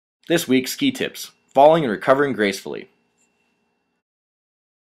This week's ski tips: falling and recovering gracefully.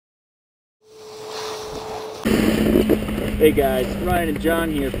 Hey guys, Ryan and John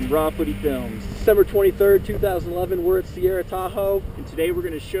here from RAWFootyfilms. December 23rd, 2011, we're at Sierra Tahoe, and today we're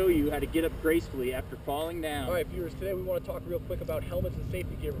going to show you how to get up gracefully after falling down. Alright viewers, today we want to talk real quick about helmets and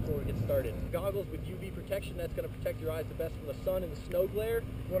safety gear before we get started. Goggles with UV protection, that's going to protect your eyes the best from the sun and the snow glare.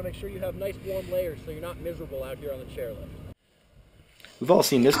 You want to make sure you have nice warm layers so you're not miserable out here on the chairlift. We've all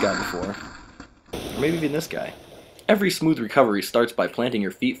seen this guy before, or maybe even this guy. Every smooth recovery starts by planting your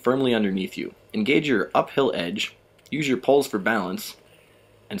feet firmly underneath you. Engage your uphill edge, use your poles for balance,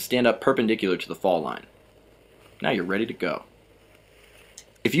 and stand up perpendicular to the fall line. Now you're ready to go.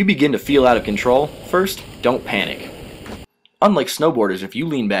 If you begin to feel out of control, first, don't panic. Unlike snowboarders, if you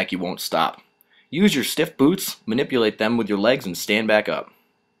lean back, you won't stop. Use your stiff boots, manipulate them with your legs, and stand back up.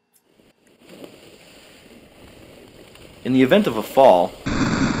 In the event of a fall,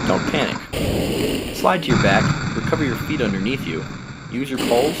 don't panic. Slide to your back, recover your feet underneath you, use your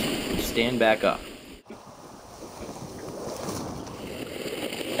poles, and stand back up.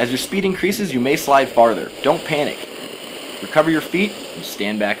 As your speed increases, you may slide farther. Don't panic. Recover your feet and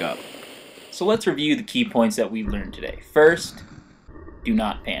stand back up. So let's review the key points that we learned today. First, do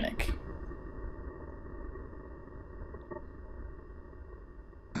not panic.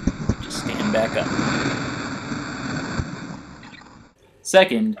 Just stand back up.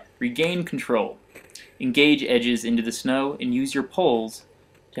 Second, regain control. Engage edges into the snow and use your poles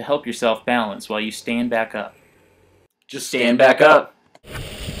to help yourself balance while you stand back up. Just stand back up.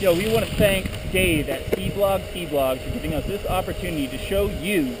 Yo, we want to thank Dave at Ski-Blog for giving us this opportunity to show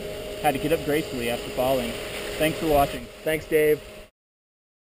you how to get up gracefully after falling. Thanks for watching. Thanks Dave.